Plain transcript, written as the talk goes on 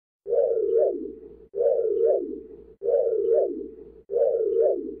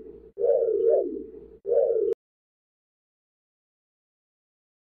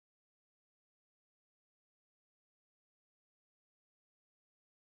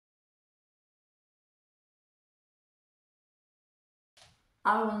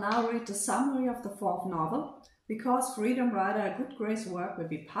I will now read the summary of the fourth novel, Because Freedom Rider, A Good Grace work will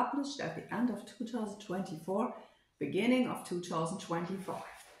be published at the end of 2024, beginning of 2025.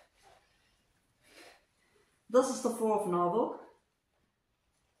 This is the fourth novel,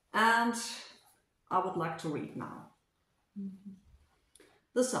 and I would like to read now.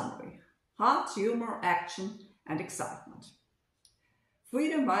 The summary: heart, humor, action, and excitement.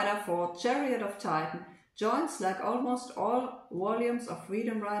 Freedom Rider for Chariot of Titan joins, like almost all volumes of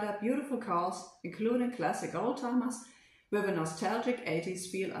Freedom Rider, beautiful cars, including classic oldtimers, with a nostalgic 80s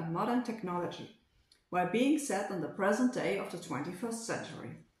feel and modern technology, while being set in the present day of the 21st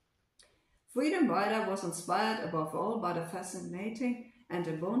century. Freedom Rider was inspired above all by the fascinating and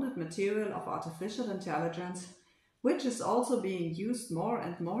abundant material of artificial intelligence, which is also being used more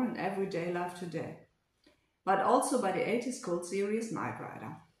and more in everyday life today, but also by the 80s cult series Knight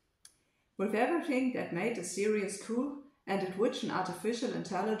Rider. With everything that made the series cool, and in which an artificial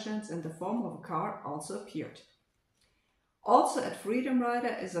intelligence in the form of a car also appeared. Also at Freedom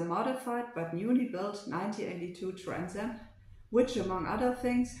Rider is a modified but newly built 1982 Trans Am, which among other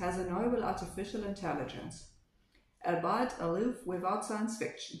things has a novel artificial intelligence, albeit aloof without science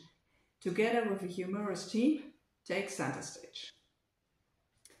fiction, together with a humorous team, takes center stage.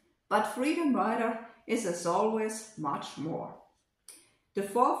 But Freedom Rider is, as always, much more. The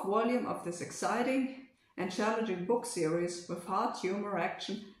fourth volume of this exciting and challenging book series, with heart, humor,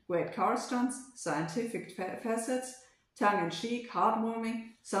 action, great car stunts, scientific facets, tongue-in-cheek,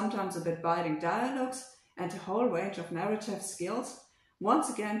 heartwarming, sometimes a bit biting dialogues, and a whole range of narrative skills, once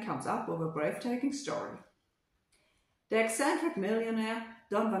again comes up with a breathtaking story. The eccentric millionaire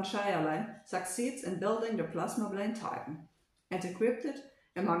Don Van Shirley succeeds in building the plasma-brain Titan, and equipped it,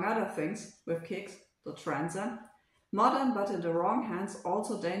 among other things, with K.I.T.T, the Trans Am, modern but in the wrong hands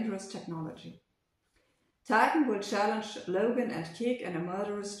also dangerous technology. Titan will challenge Logan and K.I.T.T in a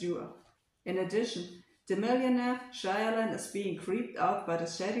murderous duel. In addition, the millionaire Shirley is being creeped out by the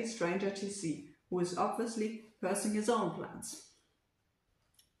shady stranger T.C, who is obviously pursuing his own plans.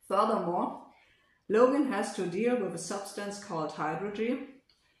 Furthermore, Logan has to deal with a substance called hydrogen.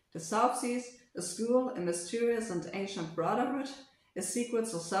 The South Seas, a school, a mysterious and ancient brotherhood, a secret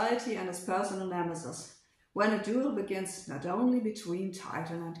society, and his personal nemesis, when a duel begins not only between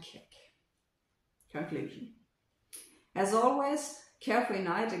Titan and K.I.T.T. Conclusion. As always, Carefree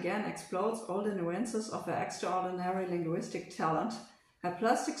Knight again explodes all the nuances of her extraordinary linguistic talent, her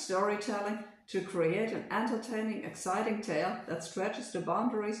plastic storytelling, to create an entertaining, exciting tale that stretches the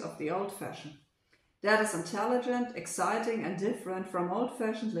boundaries of the old-fashioned. That is intelligent, exciting, and different from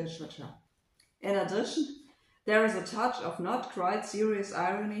old-fashioned literature. In addition, there is a touch of not quite serious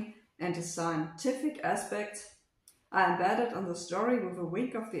irony, and the scientific aspects are embedded in the story with a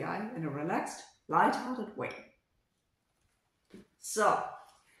wink of the eye in a relaxed, light-hearted way. So,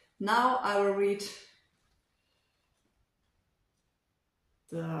 now I will read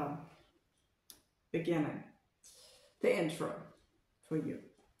the beginning, the intro for you.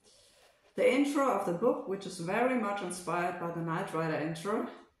 The intro of the book, which is very much inspired by the Knight Rider intro,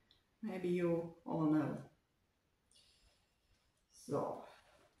 maybe you all know. So,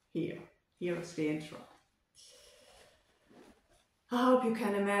 here is the intro. I hope you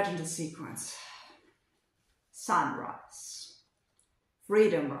can imagine the sequence. Sunrise.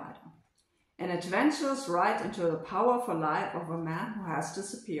 Freedom Rider. An adventurous ride into the powerful life of a man who has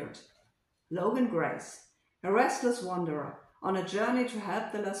disappeared. Logan Grace, a restless wanderer on a journey to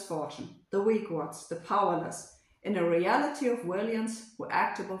help the less fortunate, the weak ones, the powerless, in a reality of villains who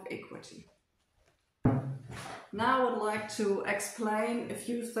act above equity. Now I would like to explain a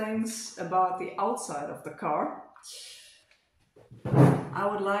few things about the outside of the car. I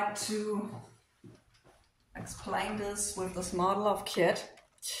would like to explain this with this model of K.I.T.T.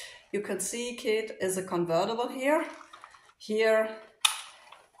 You can see K.I.T.T is a convertible here,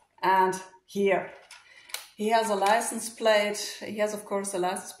 and here. He has a license plate. He has, of course, a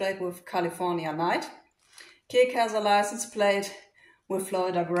license plate with California Knight. K.I.T.T has a license plate with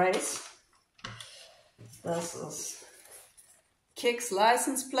Florida Grace. This is K.I.T.'s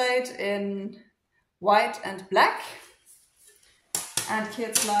license plate in white and black. And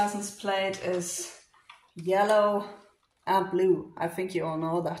K.I.T.'s license plate is yellow and blue. I think you all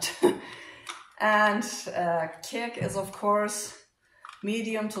know that. And K.I.T.T is, of course,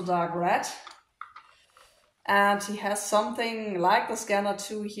 medium to dark red. And he has something like the scanner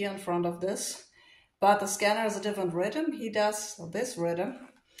too here in front of this. But the scanner is a different rhythm. He does this rhythm.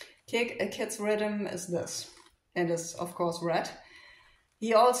 K.I.T.'s rhythm is this. And is, of course, red.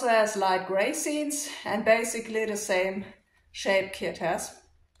 He also has light gray scenes and basically the same shape K.I.T.T has.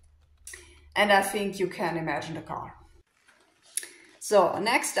 And I think you can imagine the car. So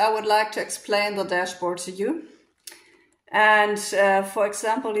next I would like to explain the dashboard to you. And for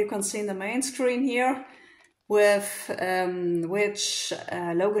example, you can see in the main screen here with which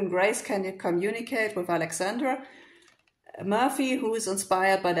Logan Grace can communicate with Alexandra Murphy, who is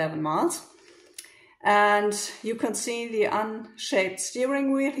inspired by Devon Miles. And you can see the unshaped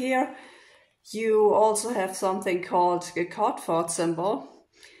steering wheel here. You also have something called a K.I.T.T symbol.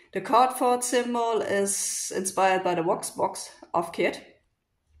 The K.I.T.T symbol is inspired by the Voxbox of K.I.T.T.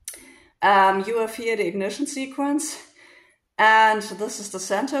 You have here the ignition sequence, and this is the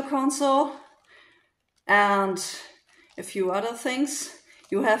center console, and a few other things.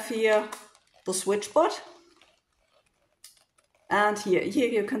 You have here the switchboard, and here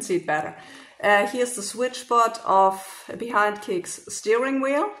you can see it better. Here's the switchboard of behind K.I.T.T's steering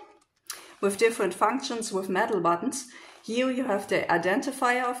wheel with different functions with metal buttons. Here you have the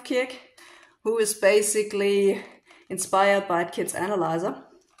identifier of K.I.T.T, who is basically inspired by K.I.T.'s analyzer.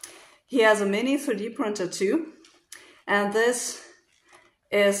 He has a mini 3D printer too, and this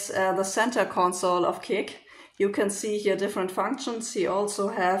is the center console of K.I.T.T. You can see here different functions. He also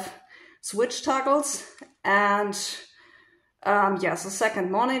have switch toggles and yes, a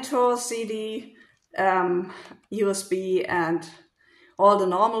second monitor, CD, USB, and all the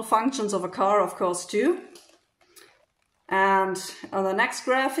normal functions of a car, of course, too. And on the next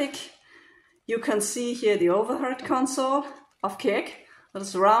graphic, you can see here the overhead console of K.I.T.T. That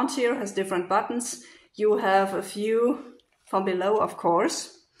is round here, has different buttons. You have a few from below, of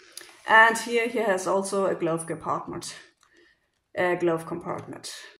course. And here he has also a glove compartment.